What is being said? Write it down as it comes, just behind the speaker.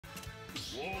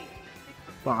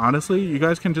But honestly, you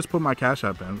guys can just put my Cash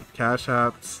App in. Cash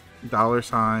App's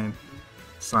 $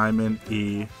 Simon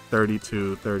E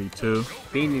 3232.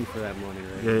 Fiending for that money,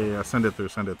 right? Yeah. Send it through.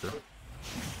 Send it through.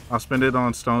 I'll spend it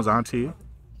on Stone's auntie. It's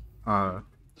gonna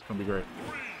be great.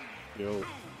 Yo.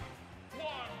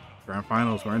 Grand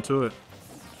finals, we're into it.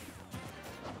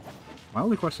 My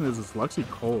only question is Luxxy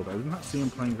cold? I did not see him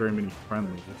playing very many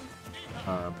friendlies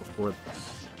before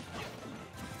this.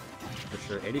 For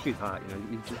sure. ADP's hot, you know,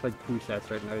 he's just like 2 sets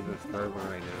right now, he's in his 3rd one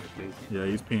right now. Yeah,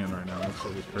 he's peeing right now, that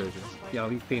shit is crazy. Yo,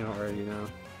 he's peeing already, you know.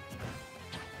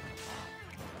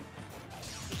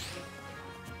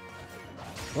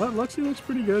 Well, Luxxy looks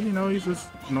pretty good, you know, he's just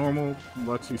normal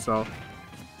Luxxy self.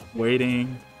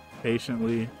 Waiting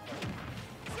patiently.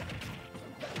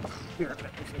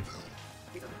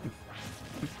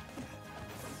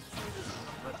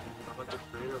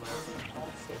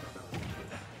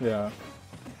 Yeah.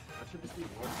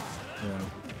 Yeah.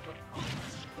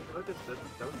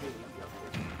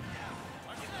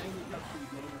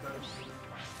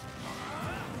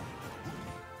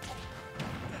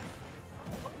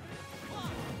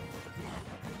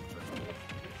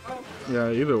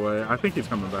 Yeah, either way. I think he's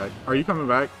coming back. Are you coming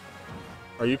back?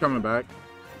 Are you coming back?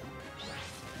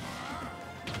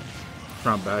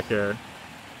 Trump back air.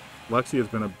 Luxxy has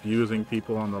been abusing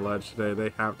people on the ledge today. They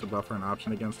have to buffer an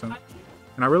option against him.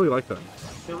 And I really like that.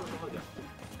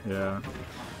 Yeah.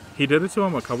 He did it to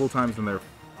him a couple times in their...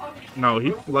 No,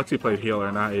 Luxxy played healer,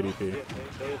 not ADP.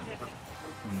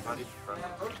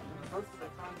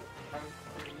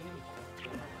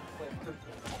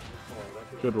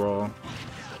 Good roll.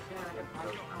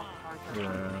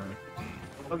 Yeah.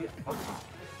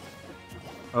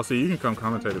 I'll see, you can come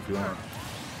commentate if you want.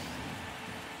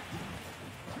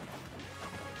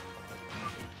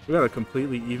 We got a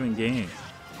completely even game.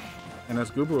 And as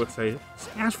Goober would say,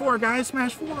 smash 4, guys,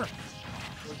 smash 4!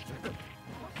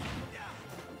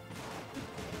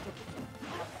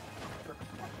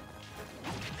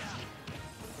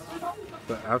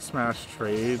 The F smash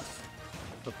trades,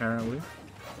 apparently.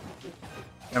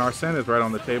 And Arsene is right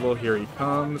on the table. Here he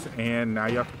comes, and now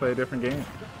you have to play a different game.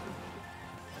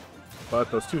 But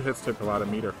those 2 hits took a lot of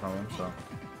meter from him, so.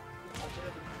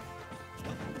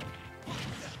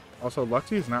 Also,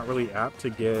 Luxxy is not really apt to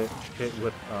get hit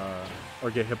with,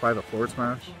 or get hit by the forward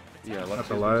smash. Yeah, at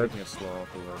the ledge. Taking it slow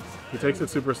off the ledge. He takes it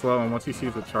super slow, and once he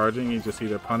sees it charging, he just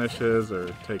either punishes or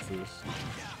takes his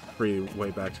free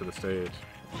way back to the stage.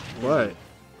 But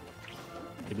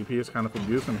ADP has kind of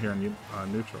abused him here in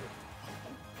neutral.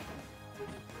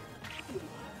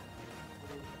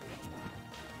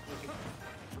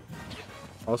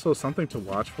 Also, something to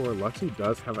watch for, Luxxy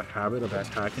does have a habit of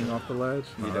attacking off the ledge.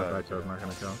 He does. Back throw's not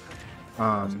going to kill.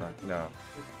 No.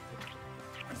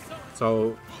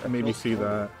 So, maybe see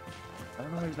that. I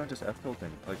don't know why he's not just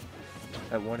F-tilting. Like,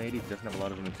 at 180, he doesn't have a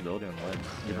lot of invincibility on the ledge.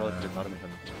 You probably could have thought of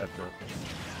him F-tilt.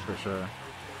 For sure.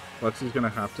 Luxxy's going to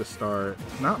have to start,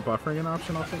 not buffering an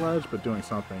option off the ledge, but doing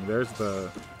something. There's the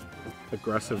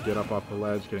aggressive get up off the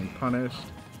ledge, getting punished.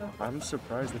 I'm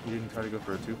surprised that he didn't try to go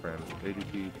for a 2-frame.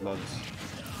 ADP loves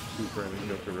 2-frame and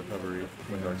go for recovery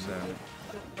with Arsene.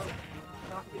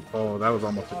 Oh, that was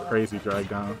almost a crazy drag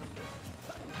down.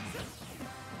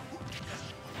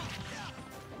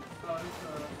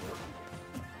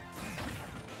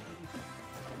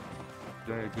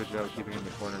 Doing a good job keeping him in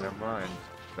the corner. Never mind.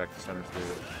 Back to center stage.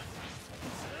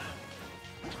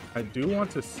 I do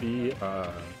want to see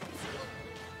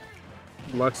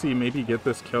Luxxy maybe get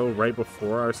this kill right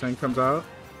before Arsene comes out.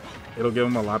 It'll give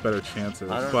him a lot better chances,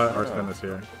 but Arsene is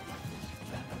here.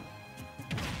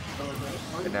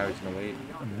 And now he's gonna wait.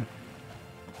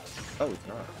 Oh, it's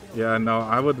not. Yeah, no,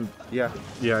 I would... Yeah.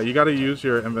 Yeah, you gotta use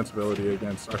your invincibility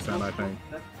against Arsene, I think.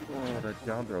 Oh, that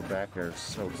down throw back air is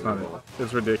so brutal.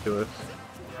 It's ridiculous.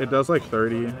 It does like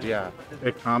 30. Yeah.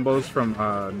 It combos from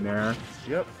Nair.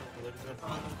 Yep.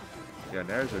 Yeah,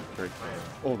 Nair's a great thing.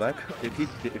 Oh, that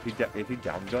if he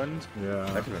down gunned, yeah,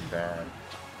 that could have been bad.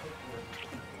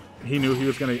 He knew he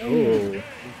was gonna. Oh, he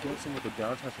gets him with the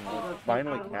down touch and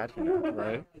finally catching him,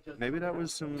 right? Maybe that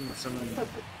was some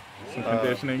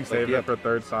conditioning, save it for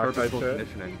third stock type shit.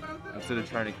 Conditioning. Instead of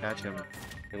trying to catch him,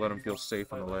 they let him feel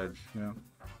safe on the ledge. Yeah,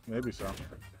 maybe so.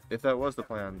 If that was the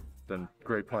plan, then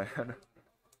great plan.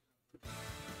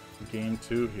 Game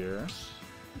 2 here.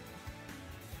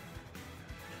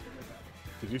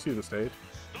 Did you see the stage?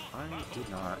 I did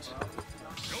not.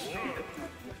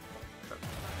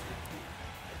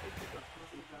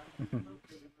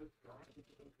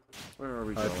 Where are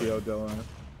we going? IPO Dylan.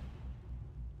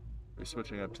 We're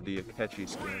switching up to the Akechi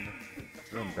skin.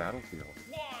 We're on Battlefield.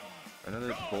 I know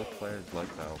that both players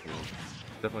like Battlefield.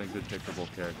 Definitely a good pick for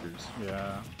both characters.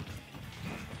 Yeah.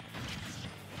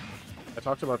 I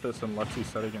talked about this in Luxxy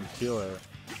set against Healer,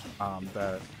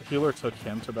 that Healer took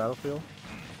him to Battlefield,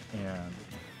 and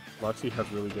Luxxy has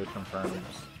really good confirms.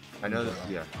 I know that,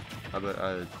 yeah. But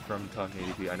from talking to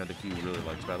ADP, I know that he really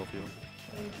likes Battlefield.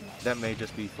 That may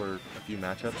just be for a few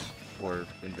matchups, or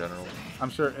in general. I'm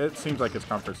sure it seems like his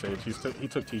comfort stage. He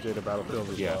took TJ to Battlefield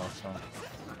as Yeah. well. So.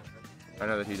 I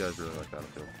know that he does really like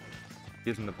Battlefield.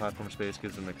 Gives him the platform space,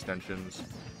 gives him extensions.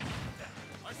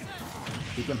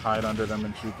 You can hide under them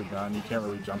and shoot the gun. You can't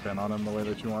really jump in on them the way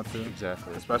that you want to.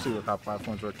 Exactly. Especially with how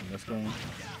platforms work in this game.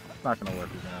 It's not going to work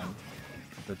again.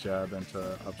 The jab into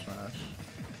up smash.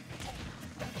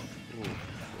 Ooh,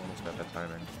 almost got that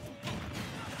timing.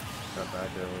 That back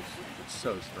air was It's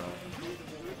so strong.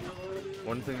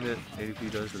 One thing that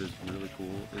ADP does that is really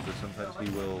cool is that sometimes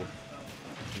he will,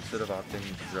 instead of opting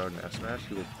to throw out an F smash,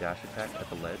 he will dash attack at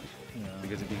the ledge. yeah.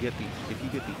 Because if you get the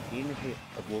in hit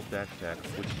of Wolf dash attack,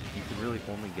 which you can really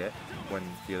only get when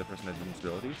the other person has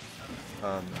invincibility,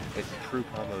 it true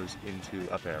combos into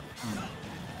up air,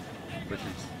 which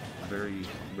is a very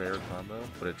rare combo,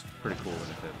 but it's pretty cool when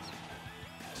it hits.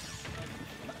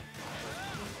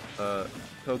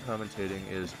 Co-commentating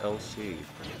is LC.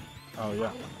 Oh,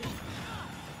 yeah.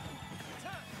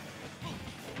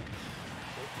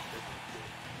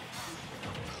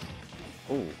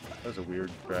 Oh, that was a weird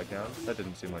drag down. That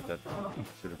didn't seem like that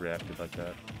should have reacted like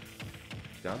that.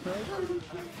 Down throw?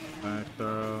 Back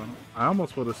throw. I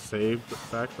almost would have saved the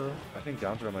back throw. I think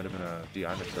down throw might have been a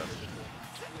DI mix-up.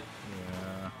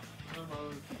 Yeah.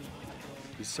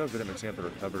 He's so good at mixing up the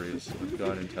recoveries with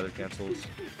gun and tether cancels.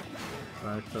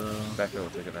 Back throw. Back throw will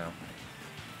take it now.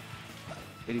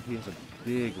 ADP has a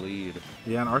big lead.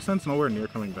 Yeah, and Arsene's nowhere near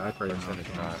coming back right Arsene now.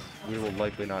 is not. We will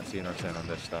likely not see an Arsene on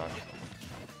this stock.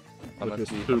 Which is Unless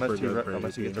super good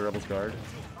for he gets a Rebel's Guard.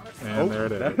 And there it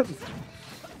that is. was-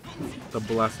 The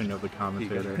blessing of the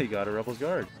commentator. He got a Rebel's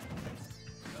Guard.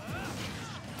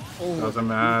 Oh, Doesn't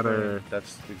matter.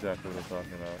 That's exactly what I'm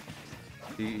talking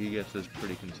about. He gets this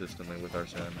pretty consistently with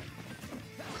Arsene.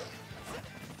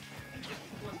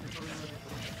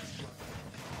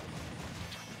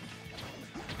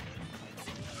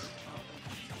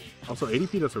 Also,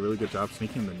 ADP does a really good job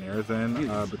sneaking the nairs in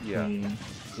between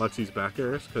Luxxy's back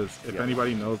airs, because if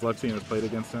anybody knows Luxxy and has played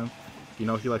against him, you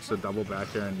know he likes to double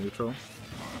back air in neutral.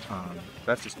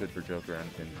 That's just good for Joker and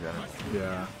in general.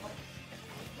 Yeah.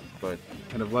 But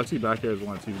And if Luxxy back airs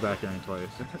once, he's back airing twice.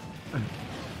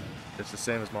 it's the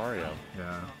same as Mario.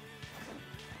 Yeah.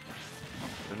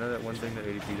 I know that one thing that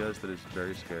ADP does that is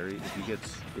very scary.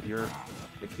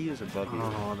 If he is above you,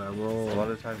 Oh, that roll. a lot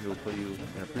of the time he will put you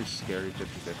in a pretty scary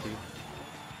 50-50,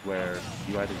 where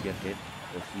you either get hit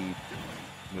or he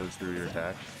moves through your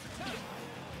attack.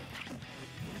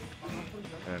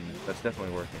 And that's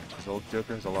definitely working. Because old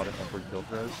Joker has a lot of upward kill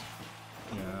throws.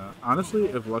 Yeah. Honestly,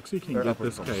 if Luxxy can Or get upward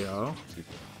this kill. KO, Excuse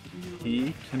me.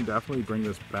 he can definitely bring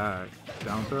this back.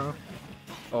 Down throw.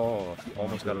 Oh, he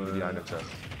almost got him with the eye mix up.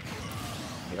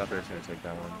 The up air's gonna take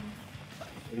that one.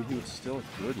 ADP was still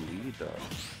a good lead though.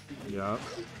 Yep.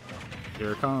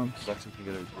 Here it comes. Luxxy can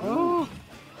get a. Oh!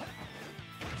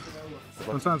 Luxxy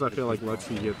Sometimes I can feel get- like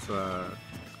Luxxy gets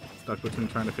stuck between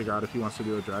trying to figure out if he wants to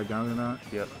do a drag down or not,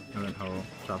 Yep, and then he'll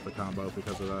chop the combo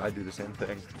because of that. I do the same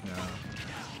thing. Yeah.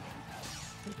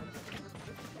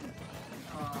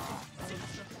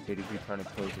 ADP trying to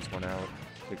close this one out,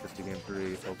 take this to game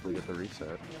 3, hopefully get the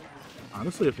reset.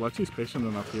 Honestly, if Luxxy's patient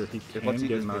enough here, he If can Luxxy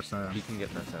get is an patient, Arsene. he can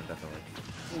get an Arsene,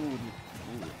 definitely.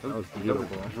 That was a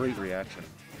beautiful. great reaction.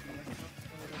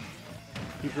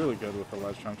 He's really good with the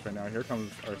ledge trunks right now. Here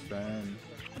comes Arsene,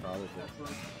 probably.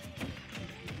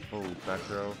 Oh, back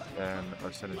throw, and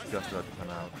Arsene is just about to come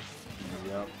out.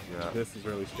 Yep. Yeah. This is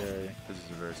really scary. This is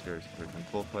a very scary situation.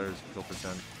 Both players kill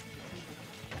percent.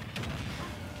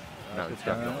 No, it's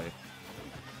definitely.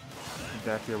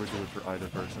 Back here was good for either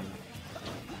person.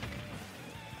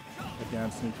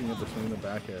 Again, sneaking in between the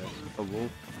back airs. A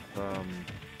wolf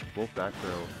back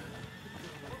throw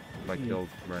might kill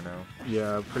right now.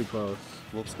 Yeah, pretty close.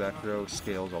 Wolf's back throw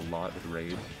scales a lot with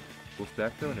rage. Wolf's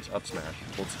back throw and his up smash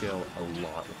both scale a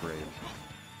lot with rage.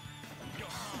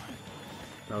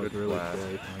 That was Good really blast.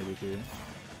 scary from ADP.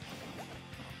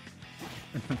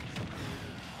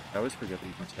 I always forget that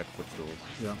you can tech footstools.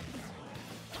 Yeah.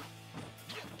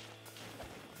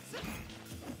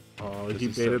 Oh, This he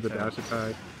is so baited the tense. dash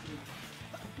attack.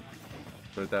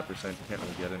 But at that percent, you can't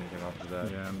really get anything off of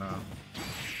that. Yeah,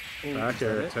 no. Ooh, Back is that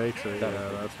air it? takes it. That Yeah,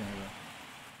 was it. that's amazing.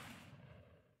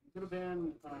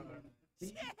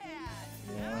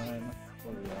 One.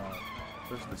 What do we got?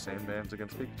 Those are the same bands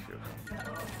against Pikachu.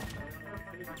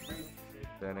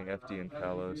 Banning FD and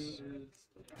Kalos.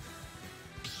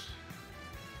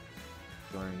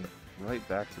 Going right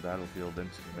back to Battlefield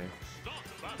instantly.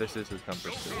 This is his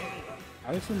comfort zone.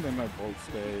 I assume they might both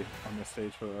stay on the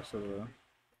stage for the rest of the.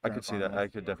 I could see that. finals. I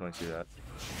could definitely see that.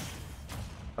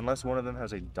 Unless one of them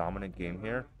has a dominant game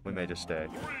here, we may just stay.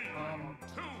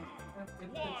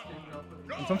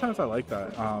 And sometimes I like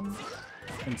that.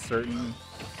 In certain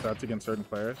sets against certain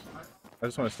players, I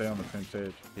just want to stay on the same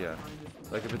stage. Yeah.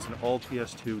 Like if it's an all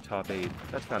PS2 top 8,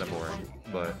 that's kind of boring.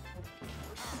 But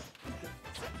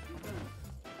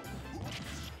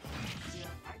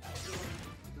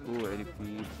ooh,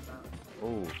 ADP.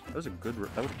 Oh, that was a good.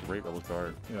 That was a great rebel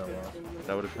card. Yeah, well,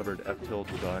 That would have covered F tilt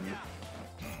gun.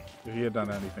 if he had done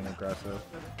anything aggressive.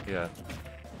 Yeah.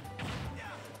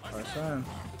 Arsene.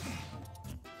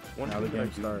 One Now the thing that I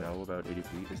game do starts. know about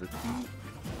ADP is that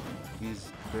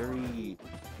he's very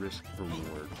risk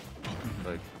reward.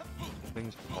 Like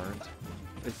things aren't.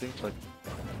 I think like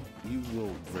you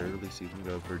will rarely see him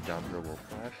go for down throw wolf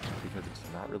flash because it's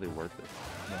not really worth it.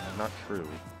 Not true,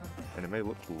 and it may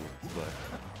look cool, but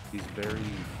he's very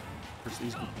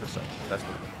he's precise. That's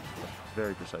what he's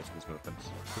very precise in his movements.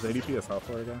 Is ADP a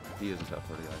software guy? He is a top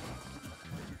 40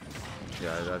 guy.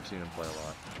 Yeah, I've seen him play a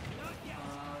lot.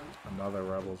 Another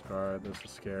Rebels card. This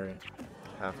is scary.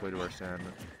 Halfway to our stand.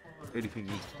 ADP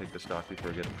needs to take the stock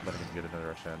before letting him get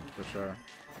another stand. For sure.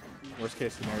 Worst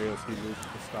case scenario is he loses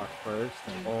the stock first.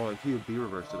 And Oh, if he would be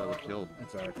reversed, that would have killed.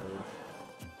 exactly.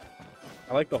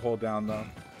 I like the hold down though.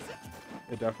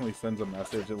 It definitely sends a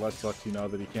message. It lets Luxxy know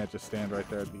that he can't just stand right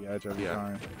there at the edge every Yeah.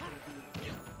 time.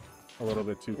 A little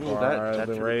bit too Ooh, far. that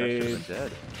The should've rage. been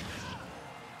dead.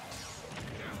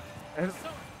 And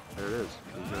there it is.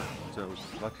 So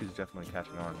Luxxy's definitely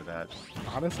catching on to that.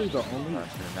 Honestly, the only And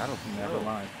that'll never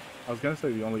mind. I was gonna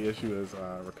say the only issue is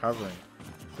recovering,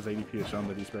 because ADP has shown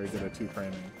that he's very good at two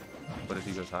framing. But if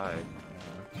he goes high,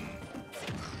 Yeah.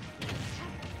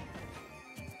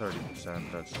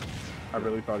 30%, that's... I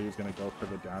really thought he was gonna go for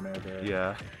the down air there.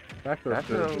 Yeah. Back throw Back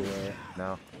should throw. do it.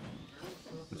 No.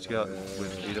 Let's go.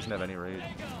 He doesn't have any rage.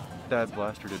 That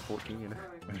blaster did 14.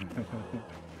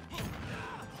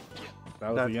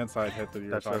 That was the inside hit that you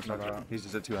were That's talking not about. He's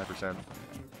just at too high percent.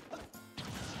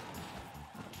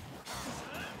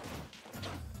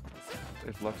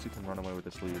 If Luxxy can run away with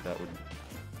this lead, that would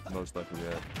most likely be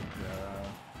it.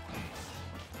 Yeah.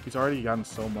 He's already gotten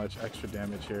so much extra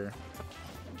damage here.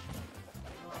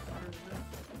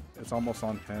 It's almost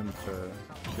on him to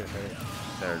get hit.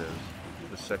 There it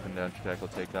is. The second down attack will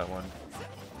take that one.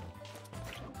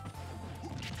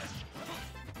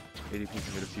 ADP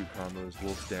can get a few combos.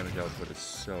 Wolf's damage output is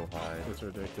so high. It's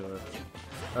ridiculous.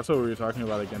 That's what we were talking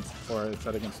about against, or it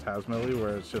said against Tasmilly,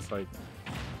 where it's just like,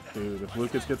 dude, if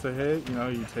Lucas gets a hit, you know,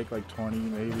 you take like 20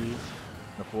 maybe.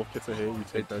 If Wolf gets a hit, you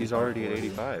take 35, He's already at 40.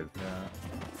 85. Yeah.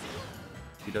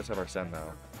 He does have our Sen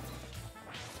now.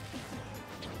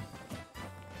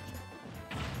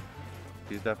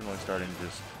 He's definitely starting to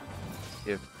just,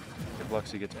 if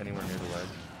Luxxy gets anywhere near the ledge,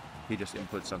 he just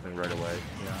inputs something right away.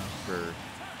 Yeah. For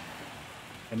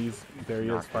And he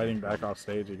is fighting back off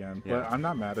stage again. Yeah. But I'm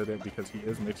not mad at it because he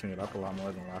is mixing it up a lot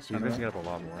more than last he's season. mixing it up a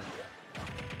lot more.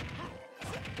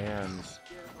 And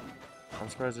I'm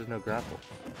surprised there's no grapple.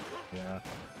 Yeah.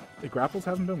 The grapples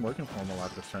haven't been working for him a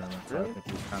lot this tournament, so Really? I think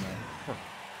he's kind of...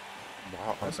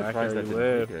 Wow, I'm That surprised back that air didn't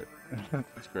lived. make it.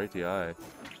 It's great DI.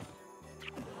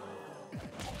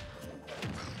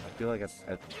 I feel like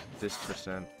at this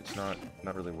percent, it's not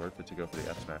really worth it to go for the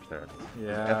F smash there.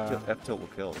 Yeah. F tilt will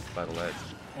kill by the ledge.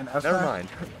 And Never mind.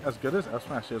 As good as F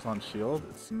Smash is on shield,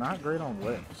 it's not great on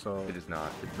whip, so It is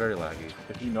not. It's very laggy.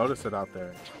 if you notice it out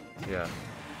there, Yeah.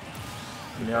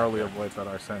 he narrowly avoids that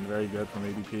Arsene. Very good from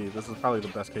ADP. This is probably the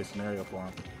best case scenario for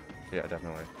him. Yeah,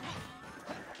 definitely.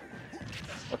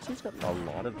 Luxxy's got a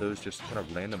lot of those just kind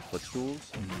of random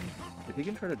footstools. If he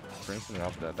can try to string something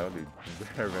off of that, that would be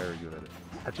very, very good.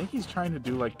 I think he's trying to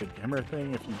do like the Gimmer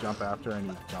thing if you jump after and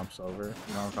he jumps over.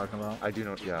 You know what I'm talking about? I do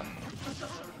know, yeah.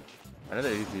 I know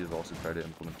that ADP has also tried to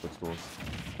implement footstools,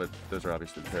 but those are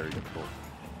obviously very difficult.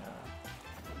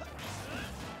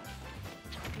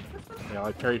 Yeah,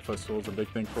 like parry footstool is a big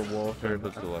thing for Wolf. Very and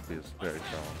footstool lefty is very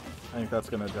strong. I think that's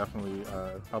going to definitely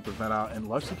help his men out. And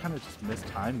Luxxy kind of just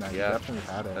mistimed that. Yeah, He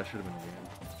definitely had it. That should have been weird.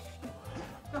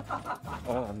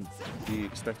 Oh, he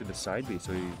expected a side B,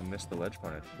 so he missed the ledge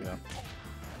punish. Yeah.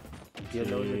 He had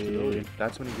no invincibility.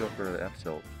 That's when you go for an F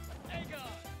tilt.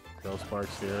 Go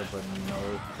sparks here, but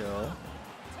no kill.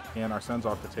 And Arsene's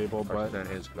off the table, but Arsene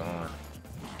is gone.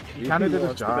 he kind of did his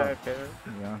lost the job. back air.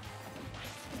 Yeah.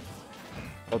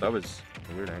 Oh, that was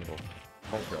a weird angle.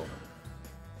 Home kill.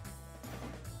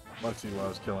 Luxxy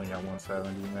loves killing at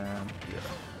 170, man. Yeah.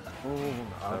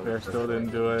 Oh, So Bear still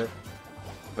didn't do it.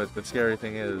 But the scary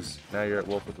thing is, now you're at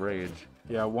Wolf with Rage.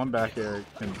 Yeah, one back air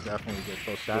can definitely get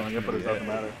close to doing it, but it doesn't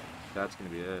matter. That's gonna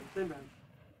be it.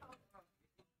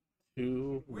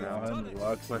 2-1 The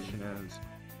Luxxy. question is,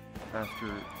 after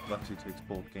Luxxy takes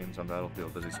both games on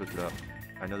Battlefield, does he switch it up?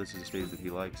 I know this is a stage that he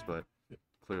likes, but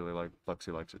clearly like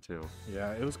Luxxy likes it too.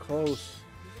 Yeah, it was close.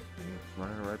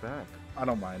 Running it right back. I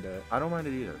don't mind it. I don't mind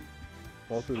it either.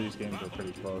 Both of these games are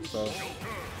pretty close, so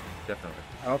Definitely.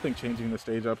 I don't think changing the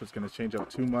stage up is going to change up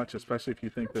too much, especially if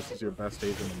you think this is your best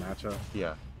stage in the matchup.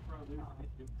 Yeah.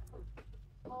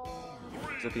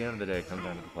 Because at the end of the day, it comes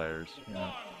down to the players.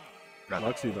 Yeah. Not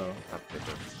Luxxy, though, not the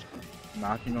pitcher.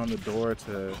 knocking on the door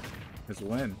to his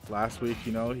win. Last week,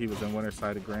 you know, he was in winner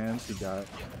side of Grands. He got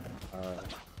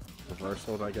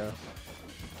reversaled, I guess.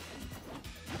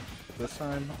 This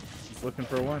time, he's looking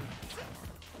for a win.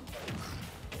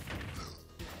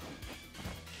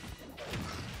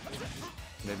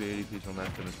 Maybe ADP's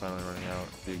momentum is finally running out.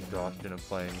 The exhaustion of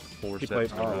playing 4 He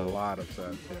sets played in a a row lot of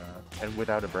sets, yeah. and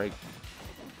without a break.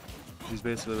 He's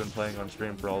basically been playing on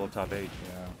stream for all of top 8.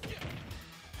 Yeah.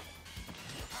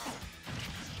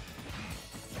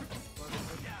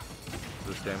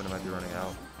 The stamina might be running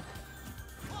out,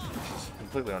 which is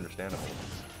completely understandable.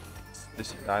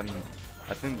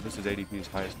 I think this is ADP's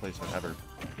highest placement ever.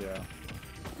 Yeah.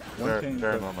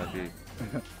 Very well might be.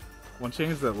 One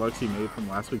change that Luxxy made from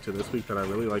last week to this week that I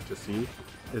really like to see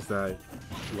is that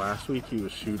last week he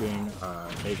was shooting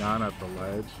Aegon at the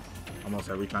ledge almost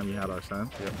every time he had Arsene.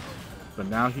 Yep. But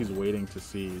now he's waiting to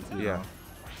see, you know,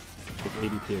 if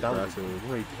ADP That was aggressive. a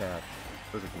great catch.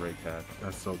 That was a great catch.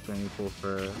 That's so painful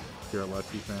for if you're a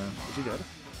Luxxy fan. Is he dead?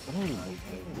 Oh,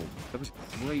 that was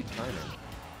great timing.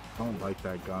 I don't like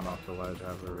that gun off the ledge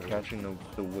ever. Really. Catching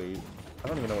the wave. I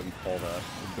don't even know what you call that.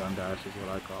 Gun dash is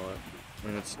what I call it. I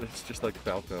mean, it's just like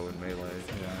Falco in Melee.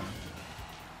 Yeah.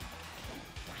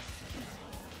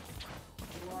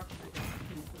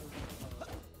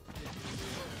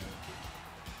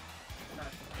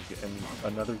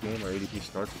 And another game where ADP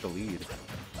starts with the lead.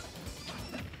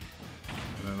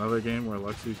 And another game where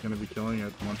Luxxy's going to be killing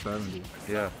at 170.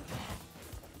 Yeah.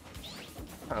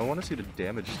 I want to see the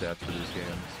damage stats for these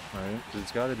games. Right?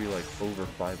 It's got to be like over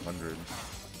 500.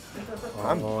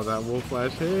 Oh, that wolf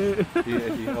flash hit.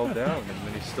 he held down and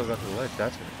then he still got the ledge.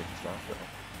 That's going to take the stock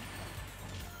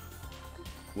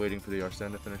though. Waiting for the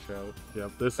Arsene to finish out.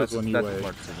 Yep, this That's is when you that's wait. a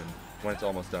smart decision. When it's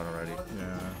almost done already.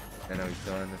 Yeah. And now he's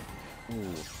done.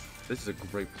 Ooh. This is a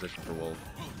great position for Wolf.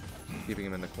 Keeping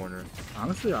him in the corner.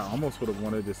 Honestly, I almost would have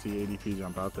wanted to see ADP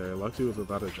jump out there. Luxxy was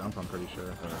about to jump, I'm pretty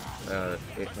sure.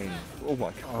 Oh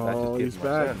my god. Oh, that he's just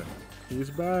back. He's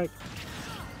back.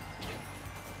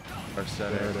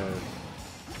 Arsene. There it is.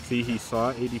 See, he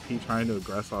saw ADP trying to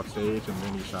aggress off stage, and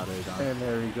then he shot Aegon. And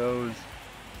there he goes.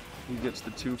 He gets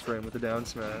the 2-frame with the down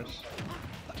smash.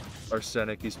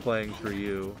 Arsenic, he's playing for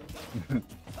you.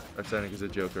 Arsenic is a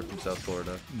Joker from South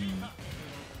Florida.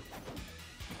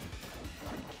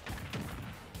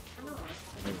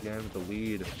 Again with the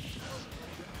lead.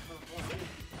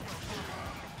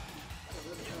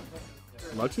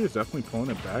 Luxxy is definitely pulling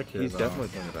it back here, He's though. definitely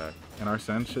pulling it back. And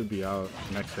Arsene should be out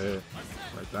next hit.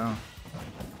 Right down.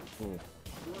 Ooh.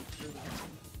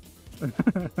 No,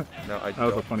 I That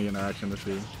was a don't. funny interaction to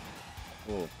see,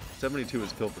 Ooh. 72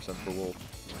 is kill percent for Wolf.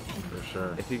 for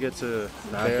sure. If he gets a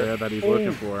Back air that he's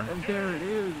looking for. And there it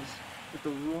is. With the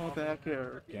raw back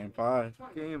air. Game 5.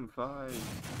 Game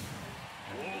 5.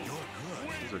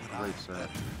 This is a great set.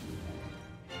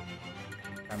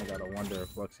 Kind of got to wonder if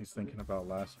Luxxy's thinking about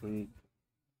last week.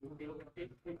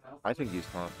 I think he's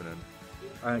confident.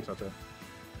 I think so, too.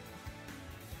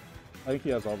 I think he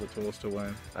has all the tools to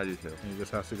win. I do too. And he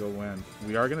just has to go win.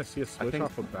 We are going to see a switch think-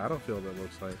 off of Battlefield, it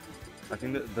looks like. I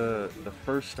think that the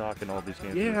first stock in all these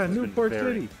games. Yeah, has been Newport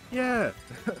very- City. Yeah.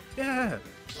 Yeah.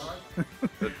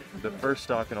 The first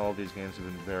stock in all of these games have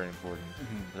been very important.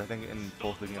 But I think in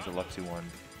both the games that Luxxy won,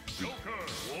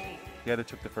 he either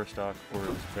took the first stock or it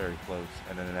was very close.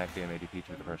 And then in that game, ADP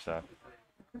took the first stock.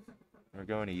 We're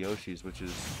going to Yoshi's, which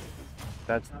is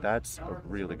that's a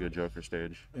really good Joker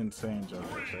stage. Insane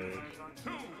Joker stage.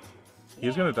 He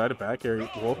was going to die to back air,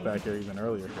 Wolf back air even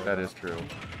earlier. That is true.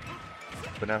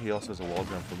 But now he also has a wall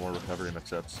jump for more recovery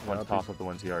mix-ups on top of the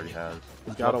ones he already has.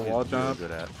 He's got a Wolf wall is really jump.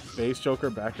 good at. Base Joker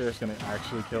back air is going to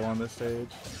actually kill on this stage.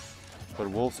 But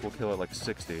Wolves will kill at like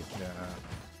 60. Yeah.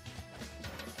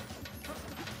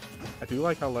 I do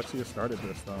like how Luxxy has started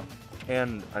this, though.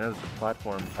 And I know that the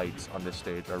platform heights on this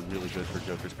stage are really good for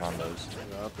Joker's combos.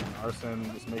 Yep, and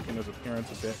Arsene is making his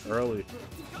appearance a bit early.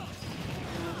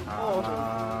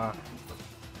 But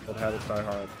had to try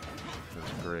hard.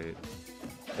 is great.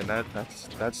 And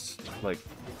that's like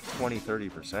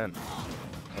 20-30%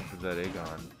 of that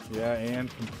Aegon. Yeah, and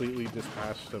completely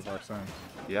dispatched of our son.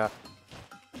 Yeah.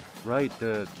 Right,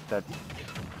 that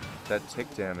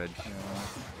tick damage. Yeah.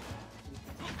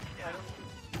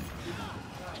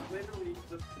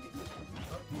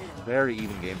 Very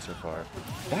even game so far.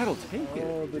 That'll take it.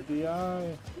 Oh, the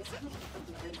DI.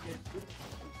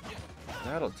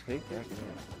 That'll take that game.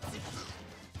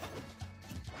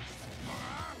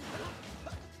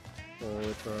 Oh,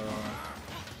 it's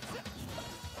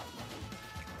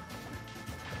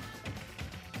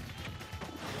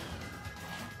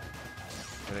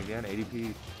And again,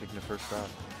 ADP taking the first stop.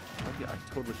 I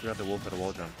totally forgot the Wolf had a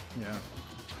wall jump. yeah.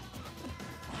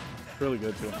 Really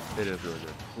good too. It is really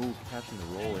good. Ooh, catching the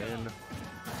roll in.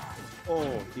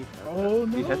 Oh, Oh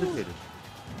no! He hesitated.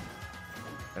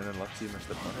 And then Luxxy missed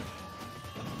the punish.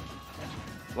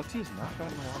 Luxxy has not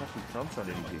gotten a lot of trumps on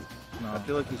ADP. No. I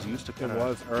feel like he's used to It kind of...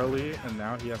 was early, and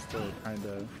now he has to kind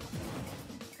of.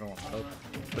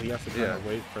 But he has to kind of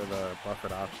wait for the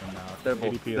buffered option now. They're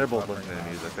both ADP is listening buffering to now.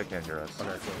 music. They can't hear us.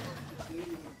 Okay,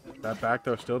 cool. That back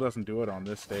throw still doesn't do it on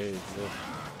this stage.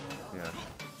 Yeah.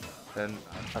 And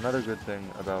another good thing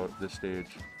about this stage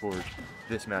for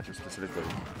this matchup specifically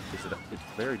is that it's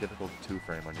very difficult to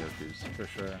two-frame on Yoshi's. For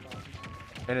sure.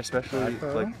 And especially Back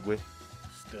throw? like with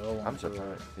Still. I'm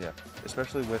surprised. Yeah.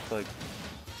 Especially with like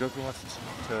Joker wants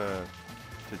to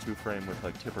two-frame with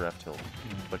like tip or F tilt.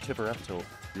 But tip or F tilt,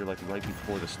 you're like right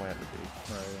before the slant would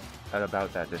be. Right. At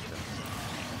about that distance.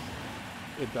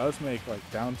 It does make like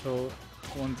down tilt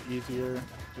ones easier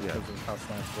because Yeah. of how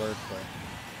slants work, but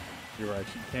you're right,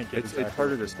 you can't get It's exactly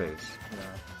harder what to you want. space.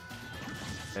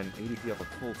 Yeah. And ADP up a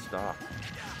full stop.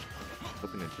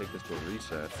 Hoping to take this to a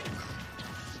reset.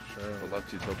 Sure. But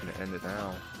Luxxy's hoping to end it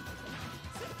now.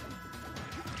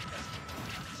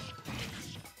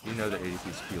 You know that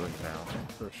ADP's feeling now.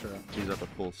 For sure. He's up a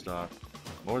full stop.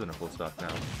 More than a full stop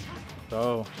now.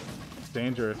 Oh, it's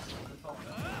dangerous.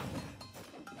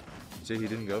 See, he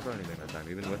didn't go for anything that time,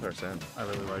 even with our send. I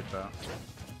really like that.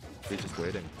 He's just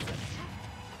waiting.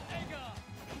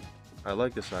 I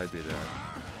like the side B there.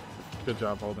 Good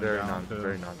job holding Very down. too.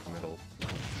 very non-committal.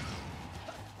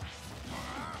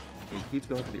 He keeps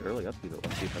going for the early up B that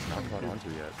Luxxy has not caught onto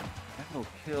yet. That'll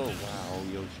kill. Wow,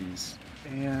 Yoshi's.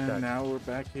 And Back. now we're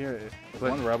back here.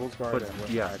 But- One Rebels guard but- and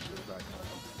one yeah. actually back.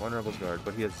 One Rebels guard,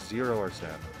 but he has 0 Arsene.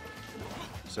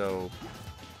 So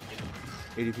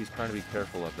ADP's trying to be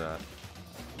careful of that.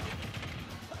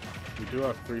 We do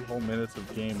have 3 whole minutes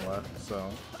of game left,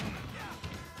 so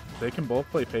they can both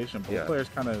play patient. Both Yeah. players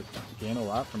kind of gain a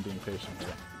lot from being patient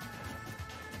here.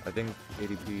 I think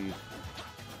ADP,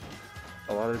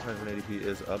 a lot of the times when ADP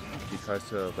is up, he tries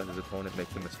to let his opponent make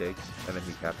the mistakes, and then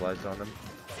he capitalizes on them.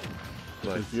 Which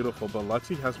But is beautiful, but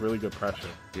Luxxy has really good pressure.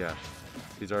 yeah,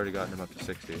 he's already gotten him up to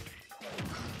 60,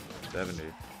 70,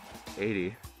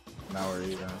 80. Now we're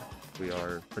even. We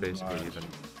are basically much. even.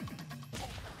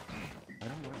 I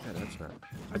don't like that edge smash.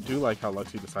 I do like how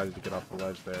Luxxy decided to get off the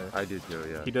ledge there. I did too,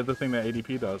 yeah. He did the thing that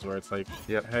ADP does, where it's like,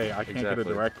 Yep, hey, I can't get a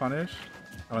exactly. direct punish.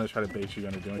 I'm going to try to bait you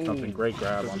into doing something. Ooh, Great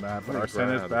grab on that, but great Arsene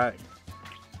is grab. back.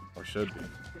 Or should be.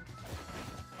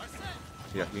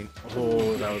 Yeah,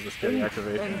 Oh, that was a scary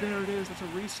activation. And there it is, that's a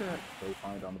reset. They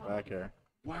find on the back air.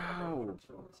 Wow.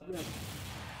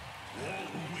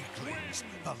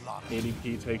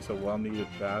 ADP takes a well-needed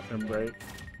bathroom break,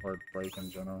 or break in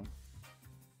general.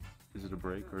 Is it a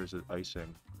break or is it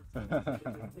icing?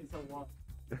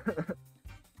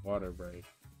 Water break.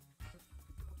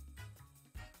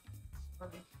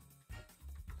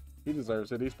 He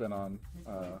deserves it. He's been on.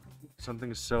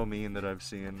 Something so mean that I've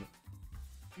seen.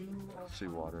 See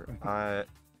water. One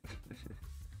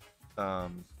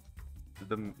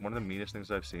of the meanest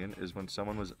things I've seen is when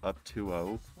someone was up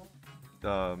 2-0,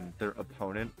 their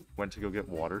opponent went to go get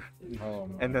water, Oh,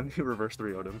 man. and then he reverse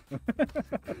 3-0'd him.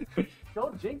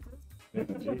 Don't jinx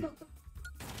it.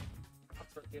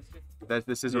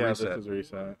 This is a Yeah, reset. this is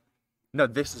reset. No,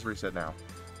 this is reset now.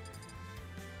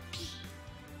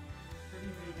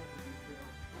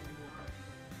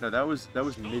 No, that was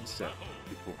mid set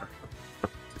before.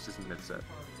 This isn't mid set.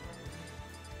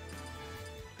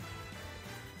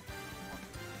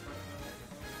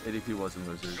 ADP was in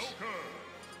losers.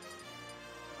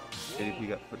 ADP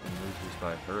got put in losers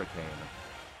by Hurricane.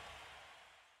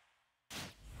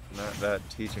 And that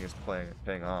teaching is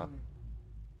paying off.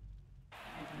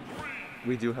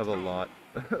 We do have a lot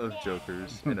of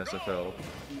jokers in SFL.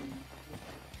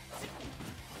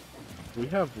 We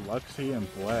have Luxxy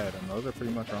and Bled, and those are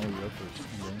pretty much our only jokers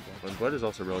in gameplay. But Blood is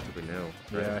also relatively new.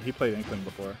 Right? Yeah, he played Inkling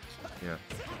before. Yeah.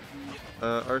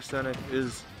 Arsenic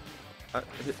is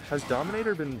Has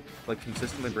Dominator been like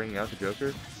consistently bringing out the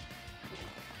Joker?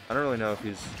 I don't really know if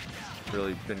he's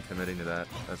really been committing to that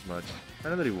as much. I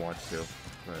know that he wants to,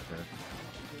 but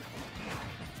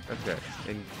okay.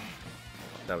 And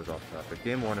that was off topic.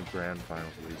 Game 1 of Grand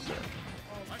Finals reset.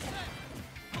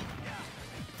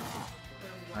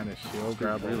 And a shield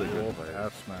grab really good Wolf play.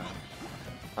 F smash.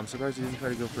 I'm surprised he didn't try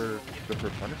to go for a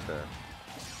punish there.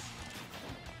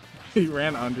 He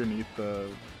ran underneath the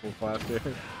full flash there.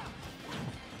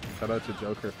 Shout out to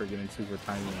Joker for getting super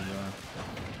tiny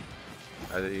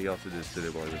and He also just did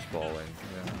it while he was falling.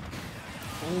 yeah.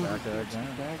 Oh, Back air again.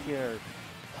 back air.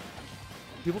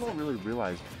 People don't really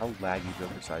realize how laggy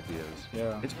Joker side B is.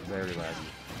 Yeah. It's very laggy.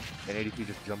 And ADP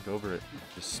just jumped over it,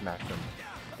 just smacked him.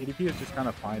 ADP is just kind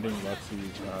of finding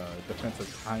Luxxy's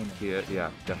defensive timing. Yeah,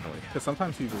 definitely. Because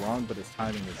sometimes he's wrong, but his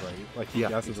timing is right. Like he Yeah,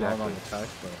 guesses exactly. wrong on the tech,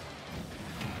 but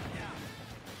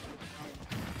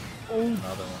Oh,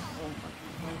 another one.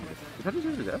 Did that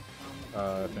deserve to death?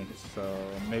 I think so.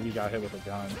 Maybe he got hit with a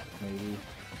gun. Maybe.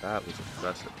 That was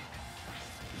impressive.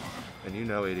 And you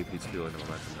know ADP's feeling the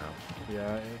momentum now.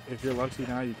 Yeah. If you're Luxxy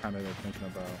now, you kind of are thinking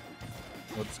about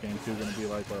what's game 2 going to be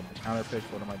like. What are my counter picks?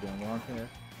 What am I doing wrong here?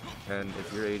 And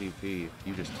if you're ADP,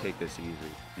 you just take this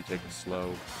easy. You take it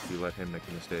slow. You let him make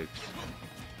the mistakes.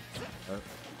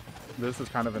 This is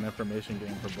kind of an information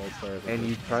game for both players. And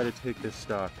you try to take this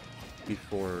stock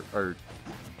before, or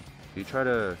you try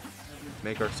to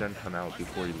make Arsene come out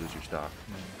before you lose your stock.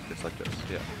 Just like this,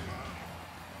 yeah.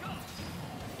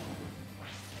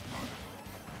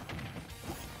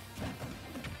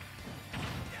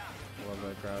 Love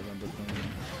that grab in between.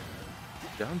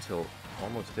 Down tilt,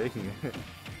 almost taking it.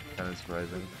 Kind of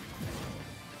surprising.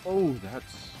 Oh,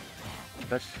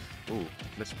 that's, ooh,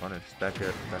 mispunished. Back row.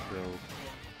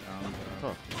 Down,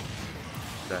 Huh.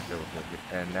 Back row will take it.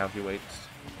 And now he waits.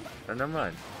 Oh, never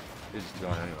mind. He's just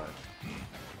going anyway.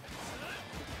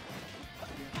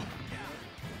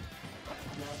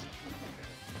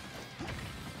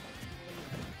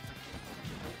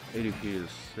 ADP is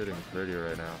sitting pretty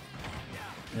right now.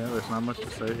 Yeah, there's not much to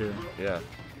say here. Yeah.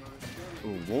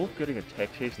 Ooh, Wolf getting a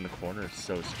tech chase in the corner is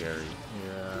so scary.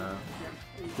 Yeah.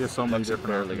 He has so many Luxxy different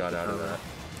barely options got to out of cover. that.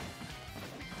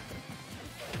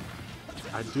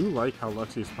 I do like how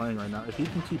Luxxy is playing right now. If he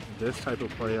can keep this type of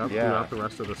play up Yeah. throughout the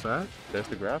rest of the set, There's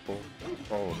the grapple.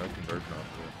 Oh, no conversion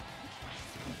off of it.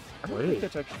 I don't Wait. think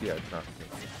that's actually, yeah, it's not.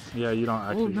 yeah, you don't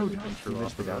actually no, get no, anything he true missed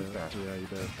off the of down it. smash. Yeah, you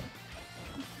did.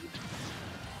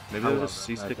 Maybe I that love was a it.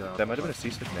 C-stick. Back out. That might have been a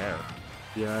C-stick nair.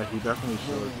 Yeah, he definitely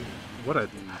showed. What a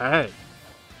tag!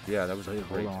 Yeah, that was a Wait,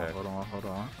 great hold on, tech. hold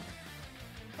on.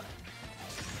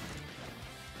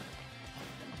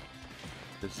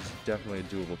 This is definitely a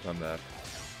doable comeback.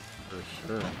 For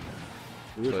sure.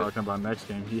 We were But- talking about next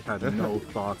game. He had no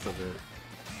thoughts of it.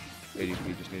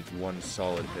 ADP just needs one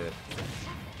solid hit.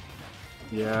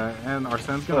 Yeah, and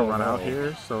Arsene's gonna Oh, run out no.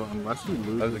 here, so unless he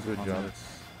loses That was a good on jump. this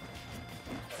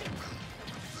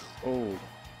Oh,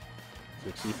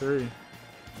 63.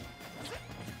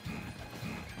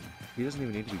 he doesn't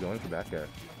even need to be going for back air.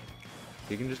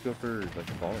 He can just go for like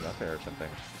a falling up air or something.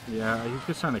 Yeah, he's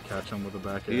just trying to catch him with a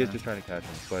back air. He is just trying to catch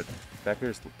him, but back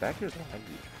air's laggy.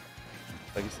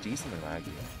 Like it's decently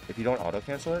laggy. If you don't auto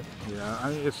cancel it, Yeah, I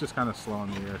mean, it's just kind of slow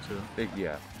in the air, too.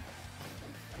 yeah.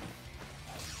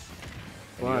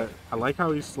 And But I like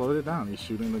how he slowed it down. He's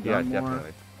shooting the yeah, gun more.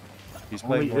 definitely. He's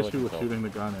playing Only more like issue with himself. shooting the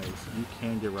gun is you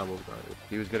can get rebels guarded.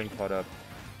 He was getting caught up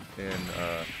in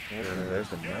there's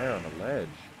the nair on the ledge.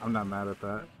 I'm not mad at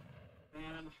that.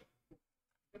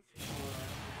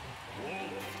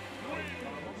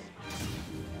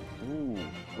 Ooh.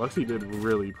 Luxxy did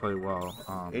really play well.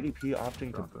 ADP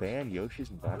opting to Got this. ban Yoshi's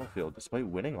in Battlefield despite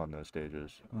winning on those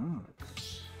stages.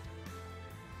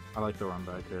 I like the run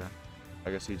back here.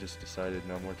 I guess he just decided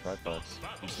no more tripods.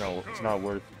 It's not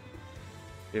worth.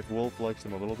 If Wolf likes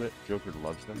them a little bit, Joker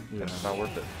loves them, and it's Yeah. not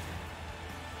worth it.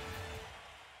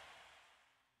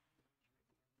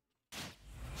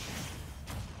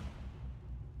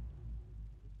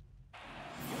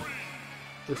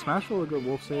 Is Smashville a good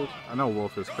Wolf stage? I know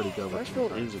Wolf is pretty good with Smashville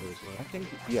some is. stages, I think.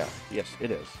 Yeah. Yes,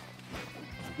 it is.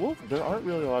 Wolf. There aren't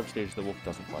really a lot of stages that Wolf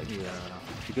doesn't like. but- Yeah.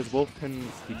 Because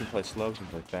he can play slow, he can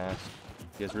play fast.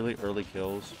 He has really early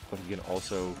kills, but he can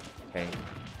also tank.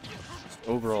 Just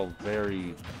overall,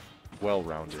 very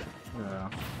well-rounded. Yeah.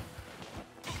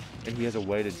 And he has a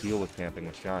way to deal with camping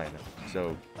with Shine,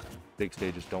 so big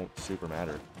stages don't super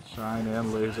matter. Shine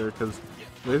and Laser, because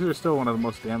Laser is still one of the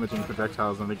most damaging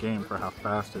projectiles in the game for how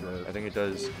fast it is. I think it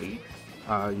does 8,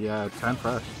 Yeah, 10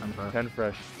 fresh. 10 fresh. 10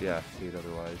 fresh, yeah, 8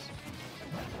 otherwise.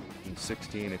 And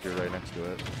 16 if you're right next to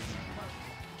it.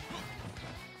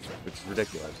 Which is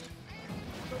ridiculous.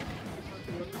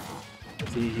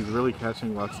 See, he's really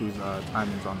catching Luxxy's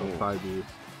timings on the side Bs.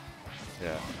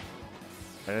 Yeah.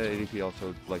 And ADP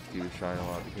also likes to use Shine a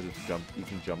lot because it's you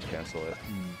can jump cancel it,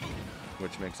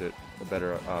 which makes it a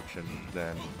better option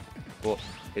than, well,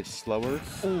 it's slower.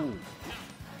 Ooh,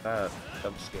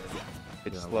 I'm scared.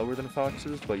 It's slower than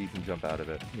Fox's, but you can jump out of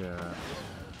it. Yeah.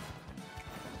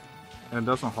 And it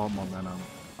doesn't hold momentum.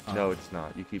 No, it's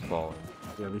not. You keep falling.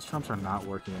 Yeah, these trumps are not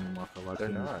working anymore for Luxxy,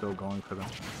 and he's still going for them.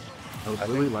 I would I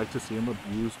really think, like to see him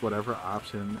abuse whatever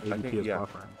option ADP is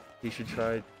buffering. He should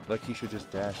try, like, he should just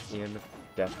dash in,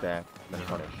 dash back, then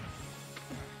punish.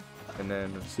 And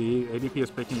then... See, ADP is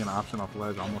picking an option off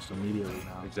ledge almost immediately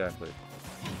now. Exactly.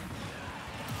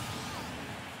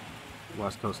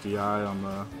 West Coast DI on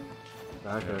the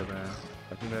back air there.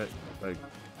 I think that, like,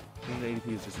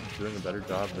 ADP is just doing a better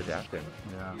job of adapting.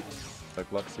 Yeah. Like,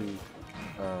 Luxxy,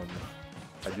 I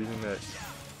do think that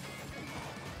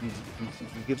he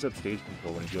gives up stage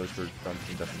control when he goes for jumps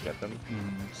and doesn't get them.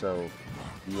 So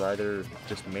you either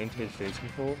just maintain stage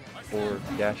control or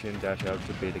dash in, dash out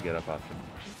to bait a get up option.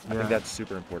 I think that's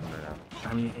super important right now.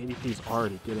 I mean, ADP is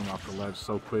already getting off the ledge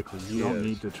so quickly. You don't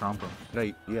need to trump him. No,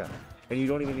 yeah. And you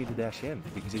don't even need to dash in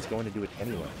because he's going to do it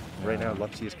anyway. Right now,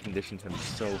 Luxxy has conditioned him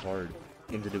so hard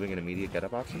into doing an immediate get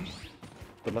up option,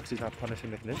 but Luxxy's not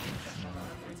punishing the condition.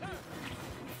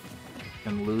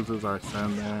 And loses our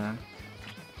send there.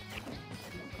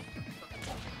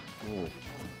 Ooh.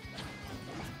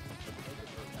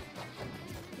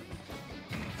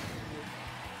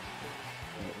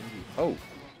 Oh,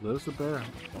 lives the bear.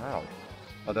 Wow.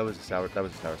 Oh, that was a sour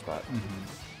spot.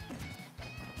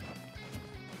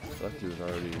 Luxxy was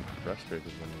already frustrated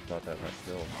when he thought that might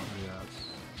kill. Yes.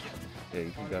 Yeah,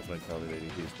 you can definitely tell that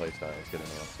ADP's playstyle is getting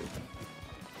Luxxy.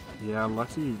 Yeah,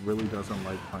 Luxxy really doesn't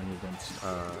like playing against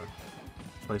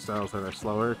playstyles that are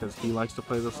slower because he likes to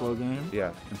play the slow game.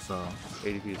 Yeah. And so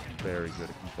ADP is very good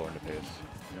at controlling the pace.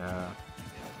 Yeah.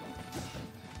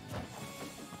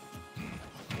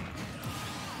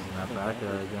 That back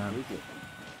air again.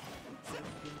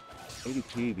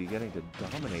 ADP beginning to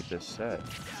dominate this set.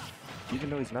 Even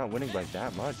though he's not winning by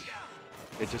that much,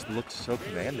 it just looks so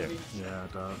commanding. Yeah,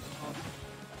 it does.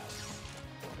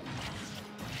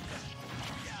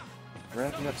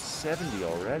 Racking up 70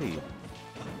 already.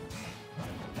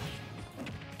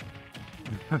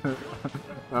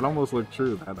 That almost looked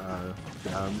true, that grab.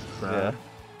 Yeah.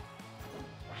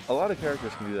 A lot of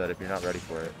characters can do that if you're not ready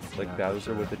for it. Like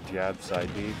Bowser with the jab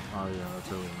side B. Oh yeah, that's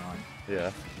really annoying.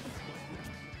 Yeah.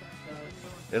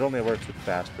 It only works with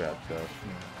fast grabs though.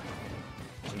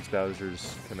 Since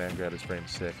Bowser's command grab is frame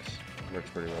 6, it works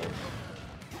pretty well.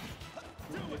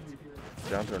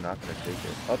 Down throw not going to take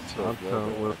it. Up tilt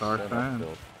with our send.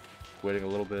 Waiting a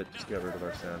little bit, just get rid of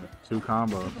our send. 2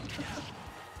 combos.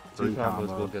 3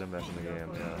 combos will get him back in the game,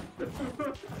 yeah.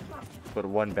 But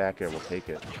 1 back air will take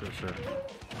it. For sure.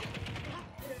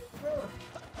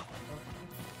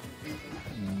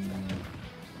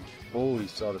 Oh, he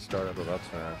saw the startup of up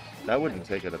smash. That wouldn't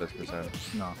take it at this percent.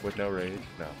 No. With no rage?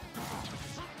 No.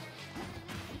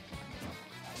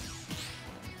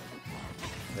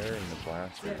 Parrying the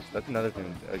blasters. That's another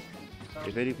thing. Like,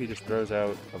 if ADP just throws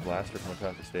out a blaster from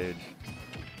across the stage,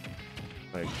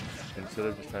 like, instead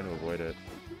of just trying to avoid it.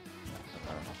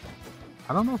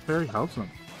 I don't know if parry helps him.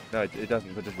 No, it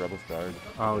doesn't, but just Rebel Guard.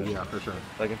 Oh, yeah, for sure.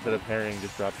 Like, instead of parrying,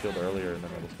 just drop shield earlier and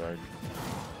then Rebel Guard.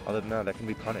 Other than that can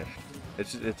be punished.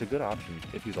 It's a good option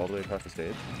if he's all the way across the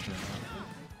stage. Yeah.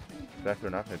 Back they're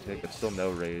not going to take, but still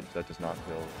no rage. That does not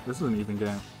kill. This is an even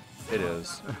game. It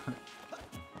is.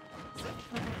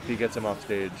 If he gets him off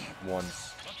stage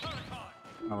once.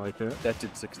 I like it. That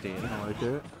did 16. I like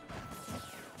it.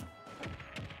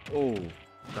 Oh.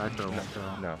 Back throw won't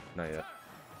kill. No, not yet.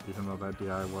 Even though that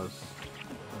DI was...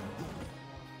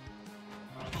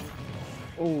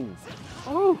 Oh.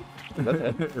 Oh! Is that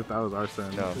dead? If that was our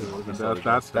send. No.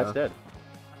 That's dead.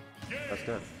 That's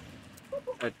dead.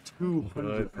 At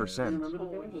 200%.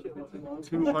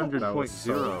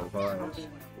 200.0.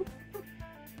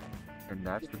 And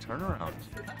that's the turnaround.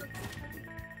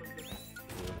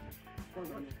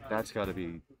 That's got to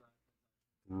be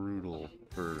brutal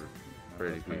for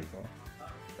ADP.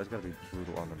 That's got to be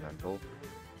brutal on the mental.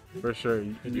 For sure.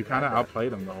 You kind of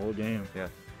outplayed him the whole game. Yeah.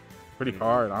 Pretty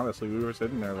hard, honestly. We were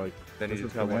sitting there like, then he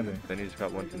just got one. Then he just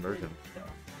got one conversion.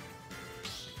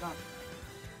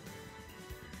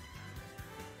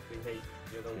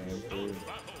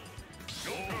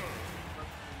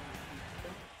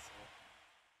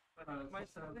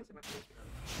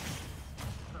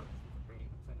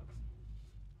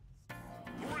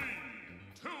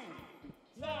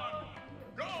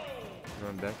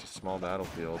 Going back to small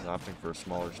battlefield, opting for a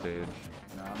smaller stage.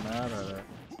 Not mad at it.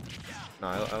 No,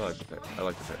 I like the pick. I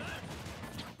like the pick.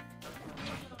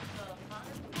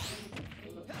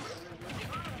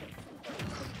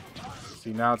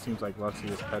 See, now it seems like Luxxy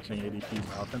is catching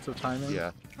ADP's offensive timing.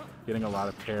 Yeah. Getting a lot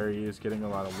of parries, getting a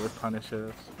lot of whip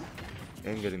punishes.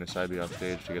 And getting the side B off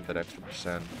stage to get that extra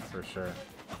percent. For sure.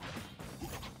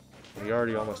 He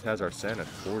already almost has our Sen at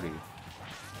 40.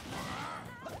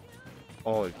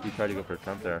 Oh, he tried to go for a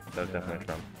trump there. That was definitely a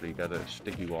trump. But he got a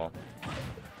sticky walk.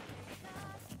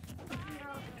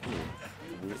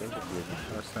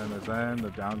 Arsene is in,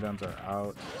 the down guns are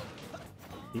out.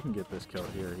 He can get this kill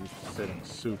here. He's sitting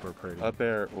super pretty. Up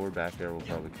air or back air will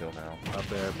probably kill now. Up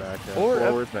there, back there. Or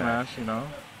forward F smash. smash, you know?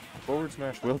 Forward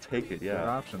smash will take it, Good yeah.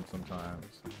 option sometimes.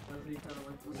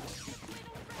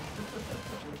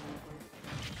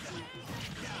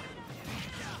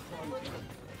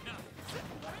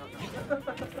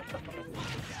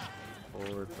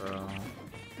 Forward throw.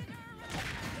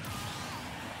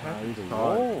 He's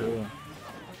caught too.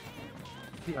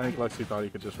 I think Luxxy thought he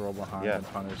could just roll behind and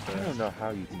punish I there. don't know how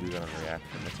you can do that on reaction.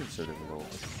 That seems so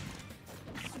difficult.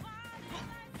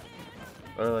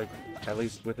 Or like, at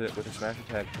least with a smash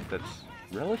attack that's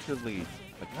relatively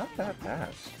like not that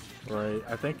fast. Right.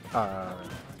 I think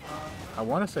I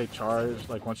want to say charge.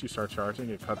 Like once you start charging,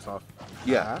 it cuts off.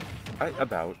 Yeah. half.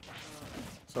 About.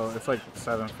 So it's like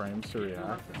 7 frames to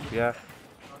react. Yeah.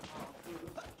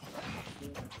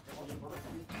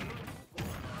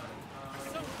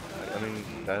 I mean,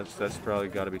 that's probably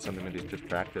got to be something that he's just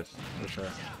practiced. For sure.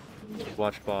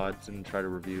 Watch VODs and try to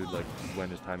review like when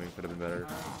his timing could have been better.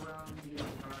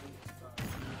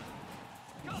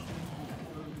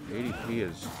 ADP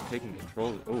is taking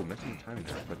control. Oh, missing the timing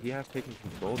there, but he has taken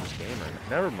control of this game right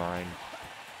now. Never mind.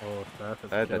 Oh,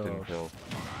 That didn't kill.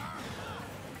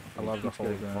 I love the whole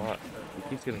game. He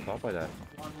keeps getting caught by that.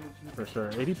 For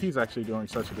sure. ADP is actually doing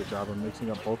such a good job of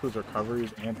mixing up both his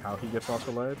recoveries and how he gets off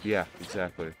the ledge. Yeah,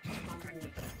 exactly.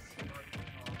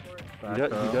 Back He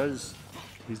throw. does.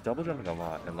 He's double jumping a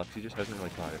lot, and Luxxy just hasn't really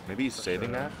caught it. Maybe he's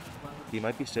saving that. He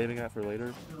might be saving that for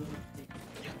later.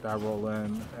 That roll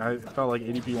in. I felt like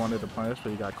ADP wanted to punish, but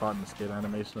he got caught in the skid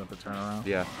animation at the turnaround.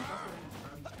 Yeah.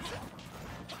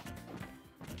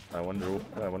 I wonder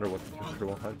what the future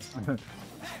wants.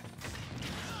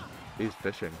 He's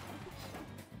fishing.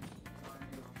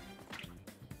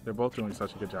 They're both doing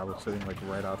such a good job of sitting like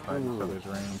right outside each other's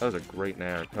range. That was a great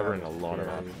nair, covering a lot of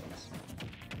scary. options.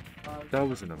 That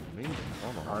was an amazing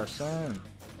combo. Arsene.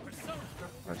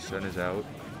 Arsene is out.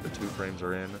 The 2 frames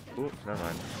are in. Oh, never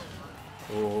mind.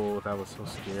 Oh, that was so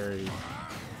scary.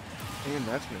 And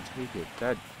that's gonna take it.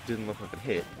 That didn't look like a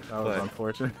hit. That was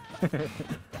unfortunate.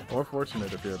 Or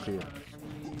fortunate if you're a P.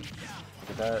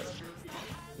 But that...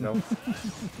 No.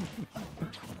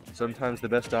 Sometimes the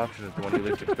best option is the one you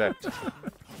least expect.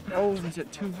 Oh, he's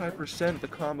at too high %. The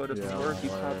combo doesn't work. He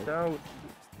popped out.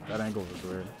 That angle was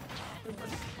weird.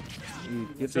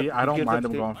 Gives See, up- I don't gives mind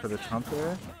up him sta- going for the trump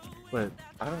there, but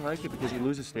I don't like it because he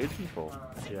loses stage control.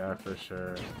 yeah, for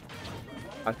sure.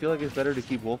 I feel like it's better to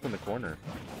keep Wolf in the corner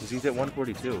because he's at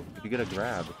 142. If you get a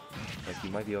grab, like you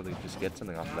might be able to just get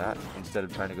something off of that instead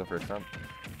of trying to go for a trump.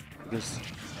 Because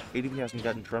ADP hasn't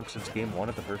gotten trump since game 1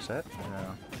 of the first set,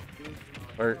 Yeah.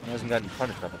 or hasn't gotten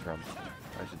punished off a trump,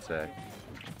 I should say.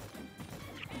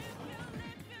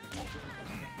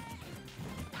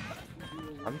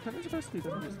 I'm kind of supposed to be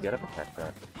doing just get up attack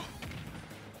that.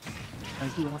 I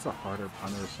think he wants a harder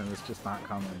punish, and it's just not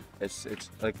coming. It's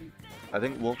like, I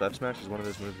think Wolf F Smash is one of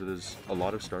those moves that is a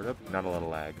lot of startup, not a lot of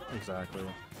lag. Exactly.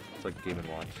 It's like Game &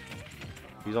 Watch.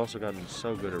 He's also gotten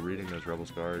so good at reading those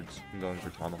Rebels guards and going for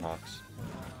tomahawks.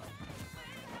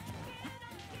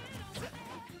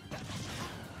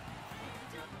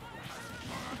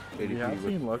 We have ADP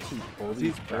seen with, Luxxy pull See,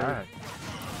 these back.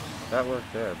 that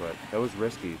worked there, but that was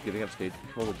risky. Giving up stage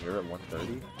control with here at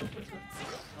 130.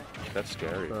 That's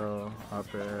scary. So, up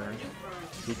there.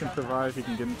 He can survive, he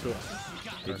can get into it.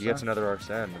 If he gets another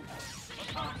Arsene.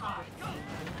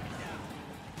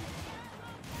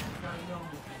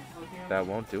 That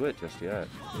won't do it just yet.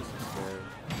 This is scary.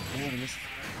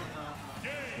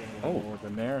 Oh, The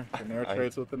Nair. The Nair I-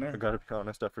 trades with the I Nair. gotta be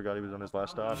honest, I forgot he was on his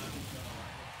last stop.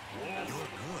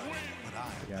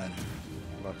 Again,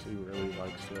 Luxxy really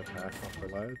likes to attack off the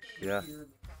ledge. Yeah.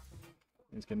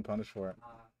 He's getting punished for it.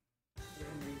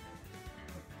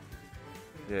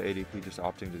 Yeah, ADP just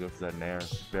opting to go for that Nair.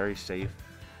 Very safe.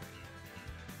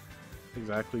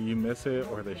 Exactly, you miss it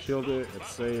or they shield it,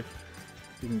 it's safe.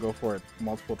 You can go for it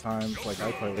multiple times. Like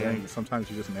I play Ring, sometimes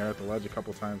you just Nair at the ledge a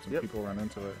couple times and people run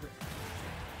into it.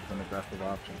 It's an aggressive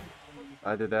option.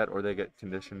 Either that or they get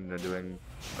conditioned into doing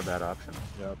a bad option.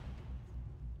 Yep.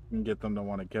 can get them to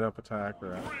want to get up attack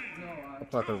or a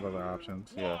plethora of other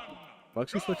options. Yeah.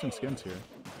 Luxxy switching skins here.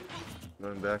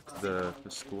 Going back to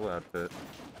the school outfit.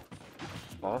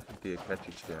 Off of the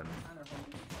Akechi skin.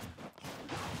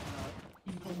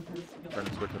 Trying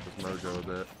to switch up his mojo a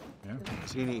bit. Yeah,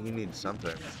 'Cause he needs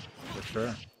something. for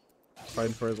sure.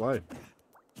 Fighting for his life.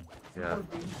 Yeah.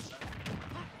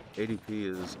 ADP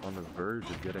is on the verge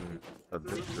of getting a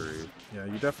victory. Yeah,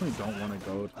 you definitely don't want to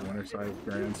go to Winter Side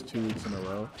Grands 2 weeks in a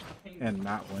row and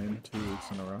not win 2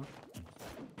 weeks in a row.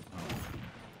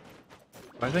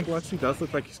 But I think Luxxy does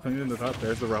look like he's cleaning it up.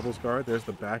 There's the Rebels guard. There's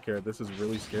the back air. This is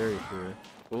really scary for.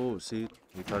 Oh, see,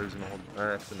 he thought he was gonna hold.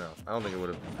 Actually, no. I don't think it would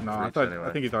have. No, I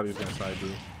think he thought he was gonna side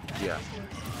B. Yeah.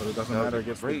 But it doesn't That was matter. a It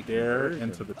gets the great dare version.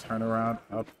 into the turnaround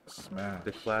up smash.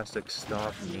 The classic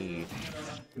stop me.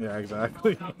 Yeah,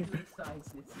 exactly.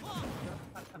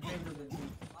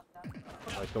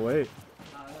 Like the wait.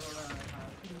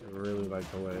 I really like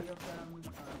the wait.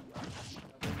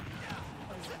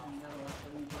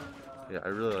 Yeah, I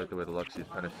really like the way the Luxxy is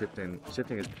kind of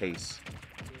shifting his pace.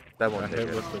 That I won't take hit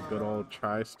it. with the good old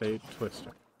tri-state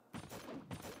twister.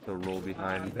 The roll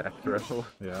behind back throw.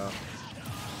 Yeah.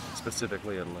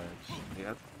 Specifically at ledge.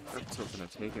 Yeah, that's what's gonna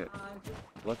take it.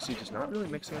 Luxxy just not really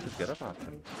mixing up his get-up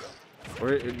options. Or,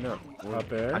 no.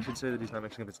 Up air? I should say that he's not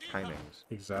mixing up his timings.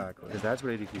 Exactly. Because that's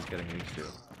what ADP's getting used to.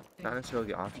 Not necessarily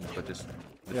the options, but just the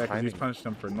Yeah, because timing. he's punished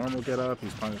him for normal get up,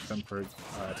 he's punished him for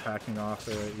attacking off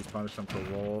it, he's punished him for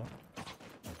roll.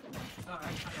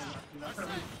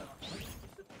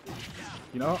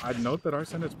 You know, I'd note that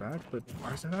Arsene is back, but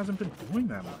Arsene hasn't been doing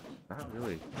that much. Not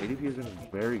really. ADP has been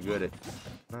very good at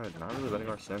not really letting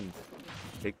Arsene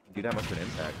do that much of an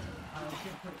impact.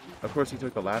 Of course, he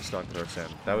took the last stock at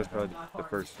Arsene. That was probably the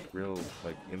first real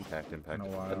impact, In a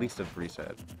while. at least of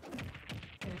reset.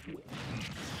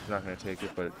 He's not going to take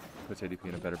it, but it puts ADP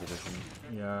in a better position.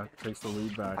 Yeah, takes the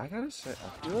lead back. I gotta say,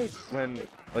 I feel like when,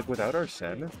 without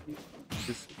Arsene,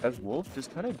 just as Wolf,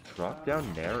 just kind of drop down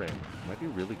Naren might be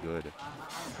really good.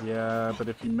 Yeah, but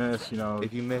if you miss, you know,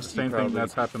 If you miss, the same you thing probably-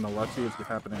 that's happened to Luxxy is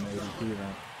happening in ADP,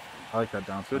 then I like that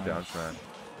down Good smash. down smash.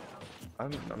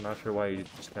 I'm not sure why he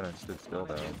just kind of stood still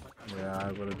though. Yeah,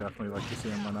 I would have definitely liked to see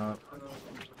him run up.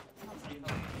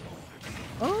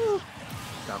 Oh!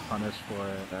 Got punished for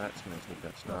it. That's gonna take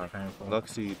that stock. Painful.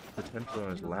 Luxxy potentially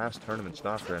on his last tournament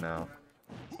stock right now.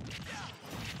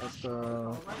 Let's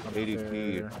go. Up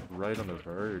ADP there. right on the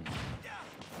verge.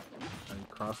 And he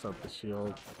crossed up the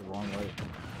shield the wrong way.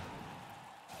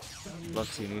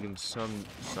 Luxxy needing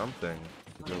something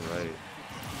to go right.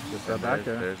 Gets that And back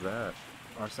there. there's that.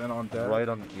 Arsene on deck. Right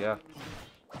on, yeah.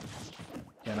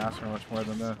 Can't ask for much more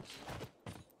than this.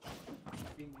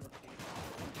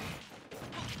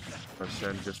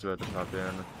 Arsene just about to pop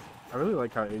in. I really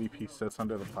like how ADP sits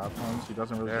under the platforms. He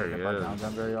doesn't really There get he hit by is. down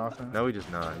jump very often. No, he does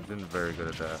not. He's been very good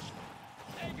at that.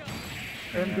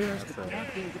 And Yeah, there's that's the it.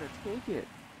 back being gonna take it.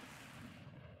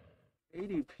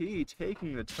 ADP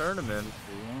taking the tournament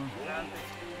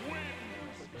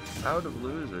out of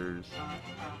losers.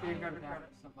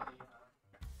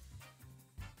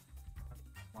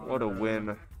 What a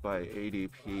win by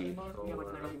ADP.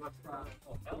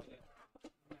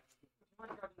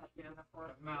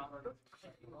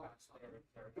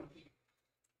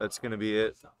 That's going to be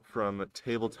it from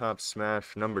Tabletop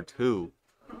Smash number 2.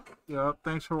 Yep,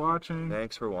 thanks for watching.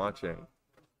 Thanks for watching.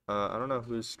 I don't know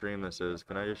whose stream this is.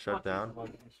 Can I just shut down?